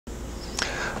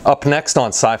Up next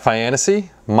on SciFiAntasy,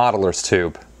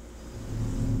 ModelersTube.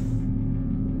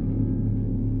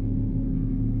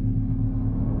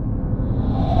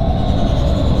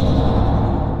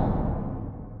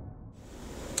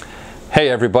 Hey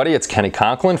everybody, it's Kenny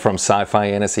Conklin from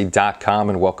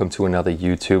SciFiAntasy.com and welcome to another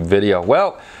YouTube video.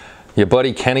 Well, your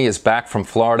buddy Kenny is back from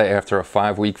Florida after a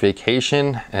 5-week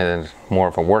vacation and more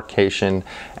of a workcation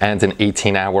and an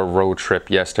 18-hour road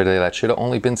trip yesterday. That should have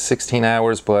only been 16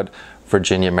 hours, but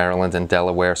Virginia, Maryland, and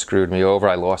Delaware screwed me over.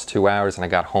 I lost 2 hours and I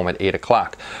got home at 8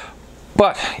 o'clock.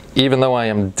 But even though I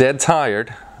am dead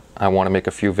tired, I want to make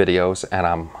a few videos and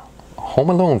I'm home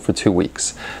alone for 2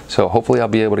 weeks. So hopefully I'll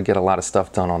be able to get a lot of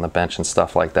stuff done on the bench and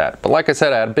stuff like that. But like I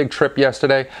said, I had a big trip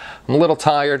yesterday. I'm a little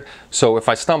tired. So if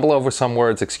I stumble over some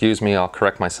words, excuse me, I'll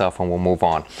correct myself and we'll move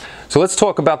on. So let's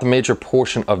talk about the major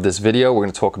portion of this video. We're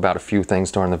going to talk about a few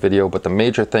things during the video, but the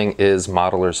major thing is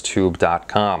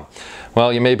ModelersTube.com.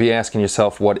 Well, you may be asking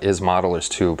yourself, what is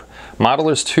ModelersTube?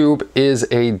 ModelersTube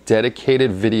is a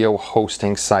dedicated video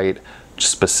hosting site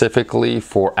specifically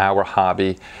for our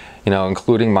hobby,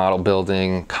 including model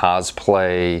building,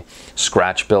 cosplay,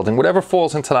 scratch building, whatever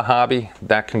falls into the hobby,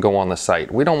 that can go on the site.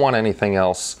 We don't want anything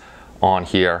else on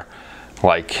here.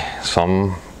 Like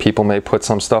some people may put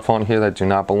some stuff on here that do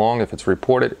not belong. If it's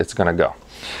reported, it's gonna go.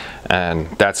 And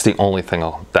that's the only thing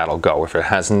that'll go. If it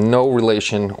has no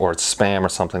relation or it's spam or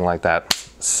something like that,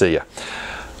 see ya.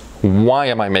 Why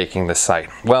am I making this site?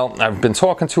 Well, I've been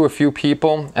talking to a few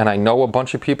people and I know a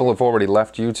bunch of people have already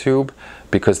left YouTube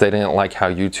because they didn't like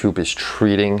how YouTube is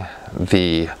treating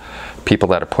the people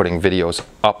that are putting videos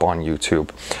up on YouTube.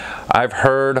 I've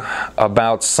heard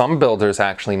about some builders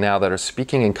actually now that are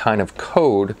speaking in kind of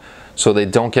code so they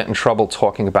don't get in trouble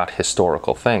talking about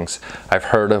historical things. I've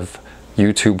heard of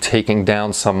YouTube taking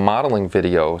down some modeling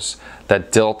videos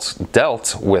that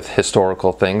dealt with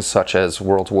historical things such as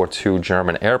World War II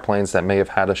German airplanes that may have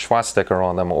had a swastika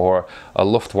on them or a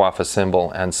Luftwaffe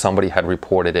symbol, and somebody had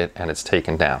reported it and it's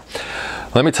taken down.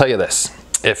 Let me tell you this,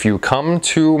 if you come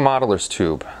to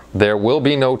ModelersTube, there will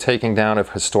be no taking down of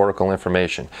historical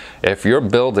information. If you're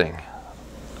building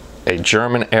a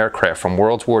German aircraft from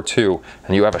World War II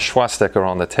and you have a swastika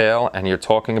on the tail and you're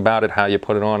talking about it, how you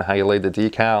put it on, how you laid the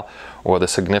decal, or the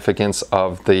significance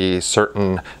of the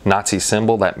certain Nazi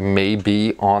symbol that may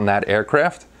be on that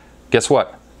aircraft, guess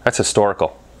what? That's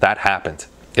historical. That happened.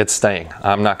 It's staying.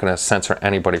 I'm not going to censor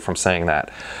anybody from saying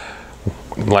that.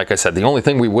 Like I said, the only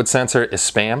thing we would censor is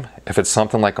spam. If it's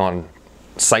something like on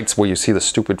sites where you see the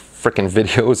stupid freaking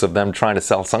videos of them trying to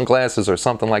sell sunglasses or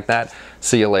something like that,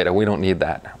 see you later. We don't need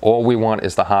that. All we want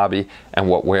is the hobby and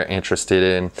what we're interested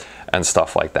in and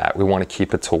stuff like that. We want to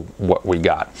keep it to what we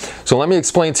got. So let me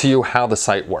explain to you how the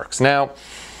site works. Now,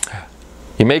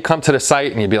 you may come to the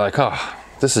site and you'd be like, oh,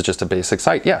 this is just a basic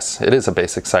site. Yes, it is a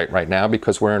basic site right now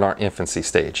because we're in our infancy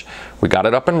stage. We got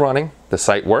it up and running. The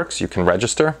site works. You can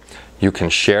register. You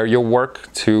can share your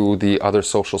work to the other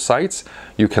social sites.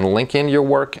 You can link in your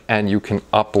work and you can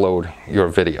upload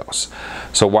your videos.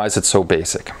 So why is it so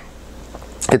basic?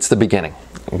 It's the beginning.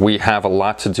 We have a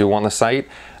lot to do on the site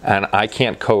and I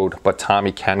can't code, but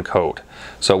Tommy can code.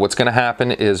 So what's going to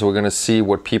happen is we're going to see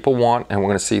what people want and we're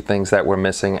going to see things that we're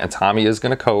missing, and Tommy is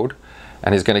going to code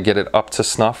and he's going to get it up to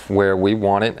snuff where we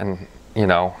want it, and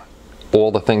all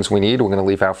the things we need. We're going to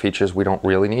leave out features we don't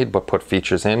really need, but put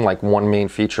features in. Like one main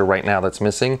feature right now that's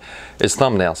missing is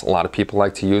thumbnails. A lot of people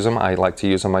like to use them. I like to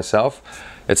use them myself.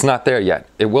 It's not there yet.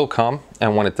 It will come,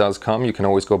 and when it does come, you can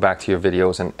always go back to your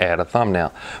videos and add a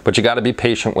thumbnail. But you got to be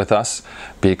patient with us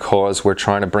because we're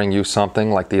trying to bring you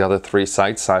something like the other 3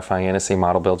 sites, SciFiAntasy,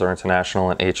 Model Builder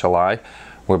International, and HLI.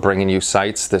 We're bringing you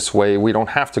sites this way. We don't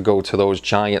have to go to those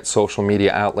giant social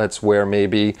media outlets where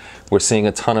maybe we're seeing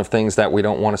a ton of things that we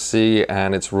don't want to see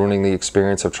and it's ruining the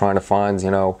experience of trying to find,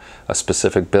 a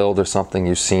specific build or something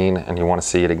you've seen and you want to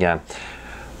see it again.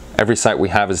 Every site we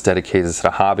have is dedicated to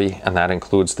the hobby, and that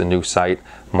includes the new site,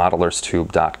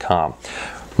 ModelersTube.com.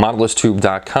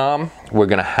 ModelersTube.com, we're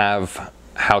going to have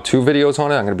how-to videos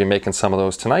on it. I'm going to be making some of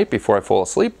those tonight before I fall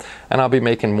asleep, and I'll be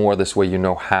making more this way you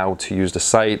know how to use the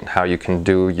site, how you can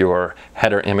do your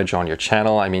header image on your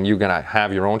channel. I mean, you're going to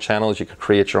have your own channels, you can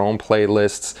create your own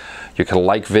playlists, you can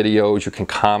like videos, you can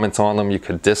comment on them, you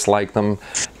could dislike them.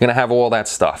 You're going to have all that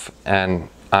stuff, and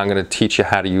I'm going to teach you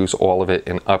how to use all of it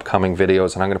in upcoming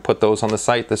videos, and I'm going to put those on the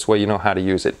site. This way you know how to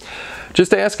use it.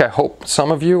 Just to ask, I hope some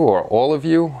of you or all of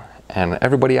you and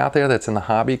everybody out there that's in the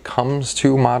hobby comes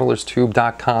to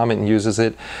ModelersTube.com and uses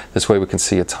it. This way we can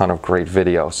see a ton of great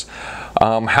videos.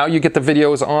 How you get the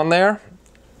videos on there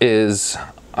is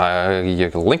you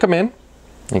can link them in.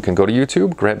 You can go to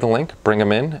YouTube, grab the link, bring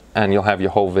them in, and you'll have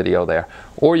your whole video there.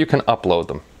 Or you can upload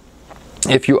them.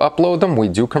 If you upload them, we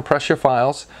do compress your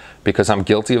files because I'm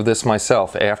guilty of this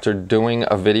myself. After doing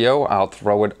a video, I'll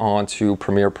throw it onto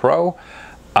Premiere Pro,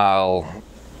 I'll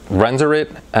render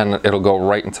it, and it'll go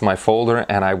right into my folder,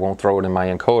 and I won't throw it in my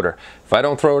encoder. If I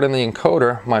don't throw it in the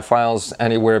encoder, my file's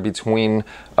anywhere between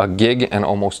a gig and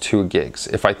almost 2 gigs.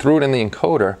 If I threw it in the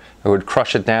encoder, it would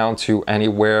crush it down to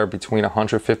anywhere between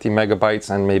 150 megabytes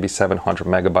and maybe 700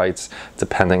 megabytes,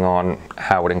 depending on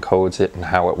how it encodes it and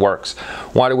how it works.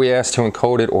 Why do we ask to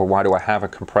encode it, or why do I have a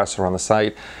compressor on the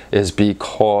site, is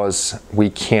because we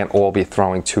can't all be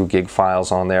throwing 2 gig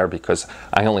files on there because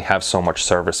I only have so much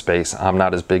server space. I'm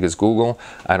not as big as Google.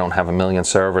 I don't have a million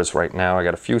servers right now. I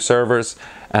got a few servers,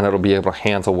 and it'll be able to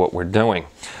handle what we're doing.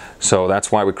 So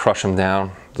that's why we crush them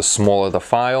down. The smaller the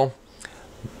file,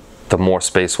 the more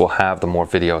space we'll have, the more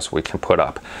videos we can put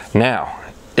up. Now,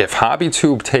 if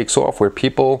HobbyTube takes off where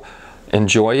people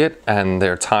enjoy it and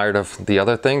they're tired of the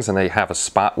other things and they have a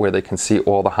spot where they can see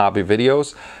all the hobby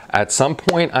videos, at some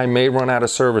point I may run out of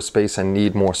server space and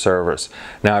need more servers.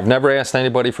 Now, I've never asked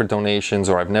anybody for donations,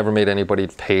 or I've never made anybody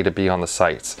pay to be on the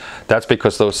sites. That's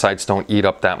because those sites don't eat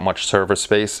up that much server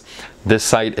space. This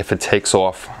site, if it takes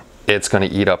off, it's going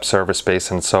to eat up server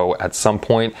space, and so at some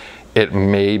point it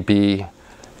may be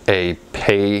a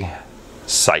pay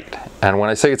site. And when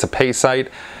I say it's a pay site,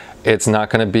 it's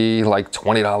not going to be like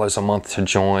 $20 a month to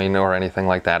join or anything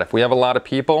like that. If we have a lot of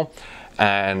people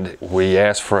and we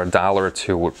ask for $1 or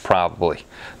 $2, probably.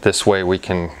 This way we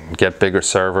can get bigger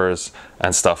servers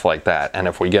and stuff like that. And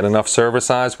if we get enough server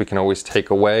size, we can always take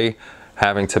away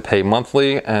having to pay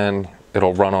monthly, and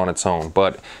it'll run on its own.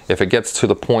 But if it gets to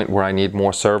the point where I need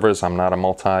more servers, I'm not a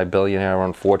multi-billionaire,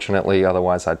 unfortunately,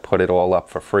 otherwise I'd put it all up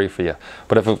for free for you.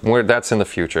 But if that's in the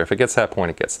future. If it gets to that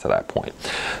point, it gets to that point.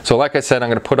 So like I said, I'm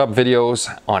going to put up videos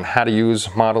on how to use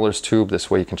ModelersTube.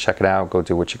 This way you can check it out, go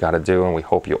do what you got to do, and we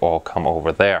hope you all come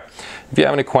over there. If you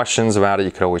have any questions about it,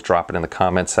 you could always drop it in the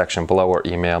comment section below or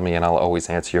email me, and I'll always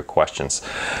answer your questions.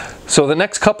 So the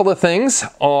next couple of things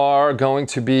are going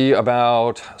to be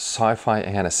about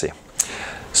SciFiAntasy.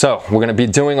 So we're going to be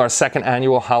doing our 2nd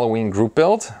annual Halloween group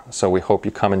build, so we hope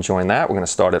you come and join that. We're going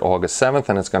to start at August 7th,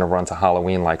 and it's going to run to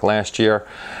Halloween like last year.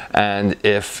 And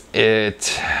if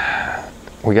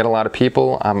we get a lot of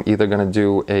people, I'm either going to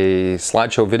do a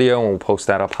slideshow video and we'll post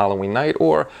that up Halloween night,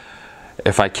 or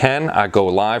if I can, I go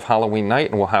live Halloween night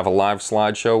and we'll have a live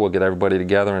slideshow. We'll get everybody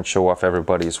together and show off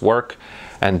everybody's work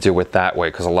and do it that way,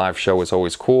 because a live show is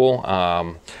always cool.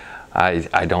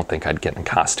 I don't think I'd get in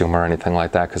costume or anything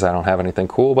like that because I don't have anything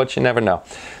cool, but you never know.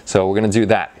 So we're going to do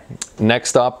that.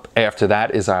 Next up after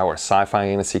that is our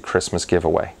SciFiAntasy Christmas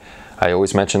giveaway. I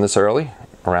always mention this early,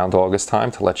 around August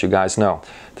time, to let you guys know.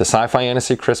 The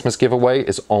SciFiAntasy Christmas giveaway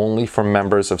is only for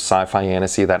members of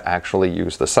SciFiAntasy that actually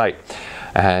use the site.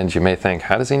 And you may think,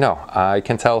 how does he know? I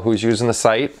can tell who's using the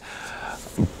site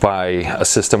by a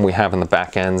system we have in the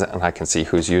back end, and I can see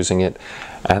who's using it.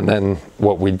 And then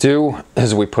what we do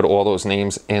is we put all those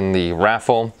names in the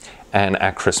raffle, and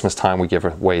at Christmas time we give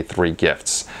away 3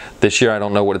 gifts. This year I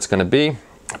don't know what it's going to be.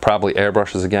 Probably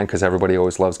airbrushes again, because everybody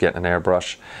always loves getting an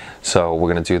airbrush. So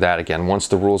we're going to do that again. Once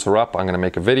the rules are up, I'm going to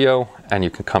make a video and you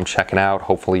can come check it out.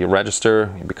 Hopefully you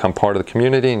register, you become part of the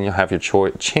community, and you'll have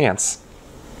your chance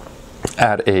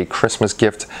at a Christmas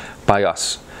gift by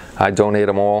us. I donate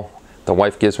them all. The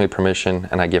wife gives me permission,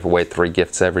 and I give away 3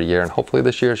 gifts every year, and hopefully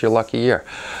this year is your lucky year.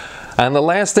 And the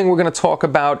last thing we're going to talk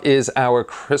about is our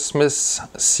Christmas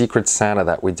Secret Santa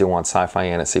that we do on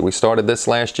SciFiAntasy. We started this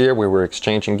last year. We were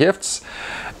exchanging gifts,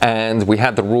 and we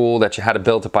had the rule that you had to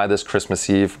build it by this Christmas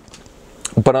Eve.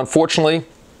 But unfortunately,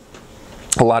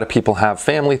 a lot of people have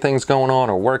family things going on,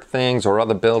 or work things, or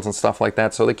other builds and stuff like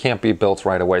that, so they can't be built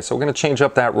right away. So we're going to change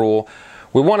up that rule.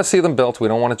 We want to see them built. We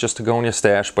don't want it just to go in your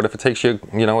stash, but if it takes you,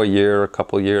 a year, a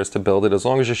couple of years to build it, as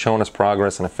long as you're showing us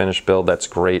progress and a finished build, that's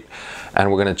great.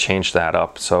 And we're going to change that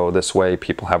up, so this way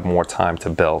people have more time to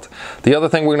build. The other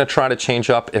thing we're going to try to change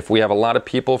up, if we have a lot of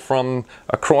people from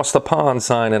across the pond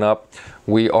signing up,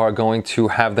 we are going to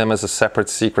have them as a separate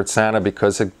Secret Santa,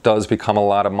 because it does become a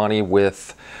lot of money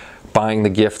with buying the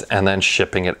gift and then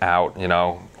shipping it out.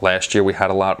 Last year we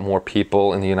had a lot more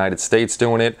people in the United States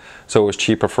doing it, so it was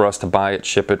cheaper for us to buy it,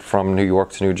 ship it from New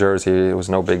York to New Jersey. It was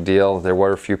no big deal. There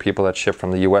were a few people that shipped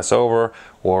from the US over,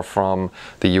 or from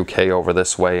the UK over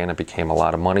this way, and it became a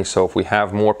lot of money. So if we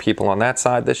have more people on that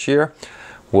side this year,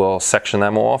 we'll section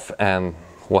them off, and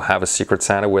we'll have a Secret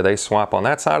Santa where they swap on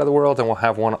that side of the world, and we'll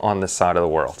have one on this side of the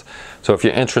world. So if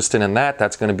you're interested in that,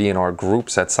 that's going to be in our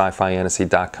groups at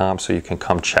SciFiAntasy.com, so you can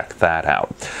come check that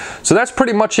out. So that's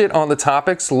pretty much it on the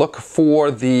topics. Look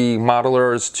for the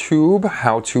ModelersTube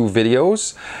how-to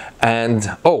videos. And,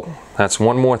 oh, that's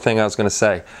one more thing I was going to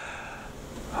say.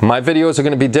 My videos are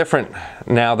going to be different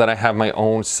now that I have my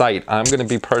own site. I'm going to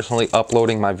be personally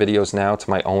uploading my videos now to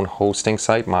my own hosting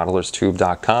site,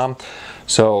 ModelersTube.com.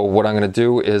 So what I'm going to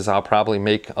do is I'll probably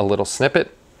make a little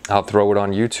snippet. I'll throw it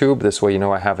on YouTube. This way you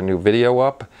know I have a new video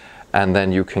up, and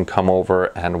then you can come over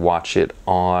and watch it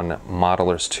on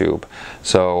ModelersTube.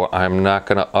 So I'm not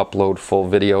going to upload full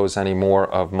videos anymore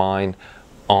of mine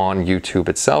on YouTube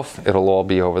itself. It'll all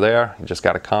be over there. You just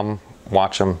got to come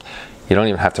watch them. You don't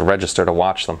even have to register to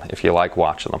watch them if you like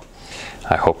watching them.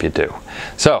 I hope you do.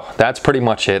 So that's pretty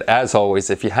much it. As always,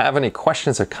 if you have any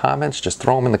questions or comments, just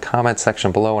throw them in the comment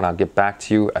section below and I'll get back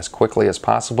to you as quickly as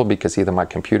possible, because either my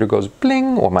computer goes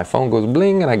bling or my phone goes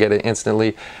bling and I get it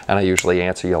instantly, and I usually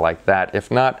answer you like that.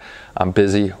 If not, I'm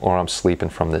busy or I'm sleeping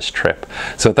from this trip.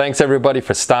 So thanks everybody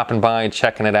for stopping by and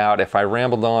checking it out. If I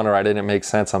rambled on or I didn't make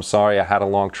sense, I'm sorry. I had a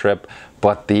long trip,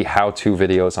 but the how-to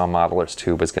videos on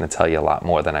ModelersTube is going to tell you a lot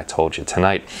more than I told you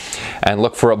tonight. And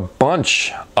look for a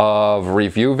bunch of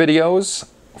review videos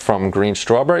from Green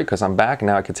Strawberry, because I'm back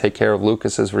now. I can take care of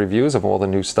Lucas's reviews of all the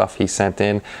new stuff he sent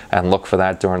in, and look for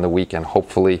that during the week, and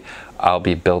hopefully I'll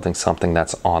be building something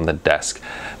that's on the desk.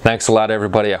 Thanks a lot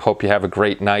everybody. I hope you have a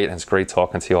great night, and it's great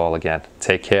talking to you all again.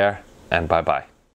 Take care and bye-bye.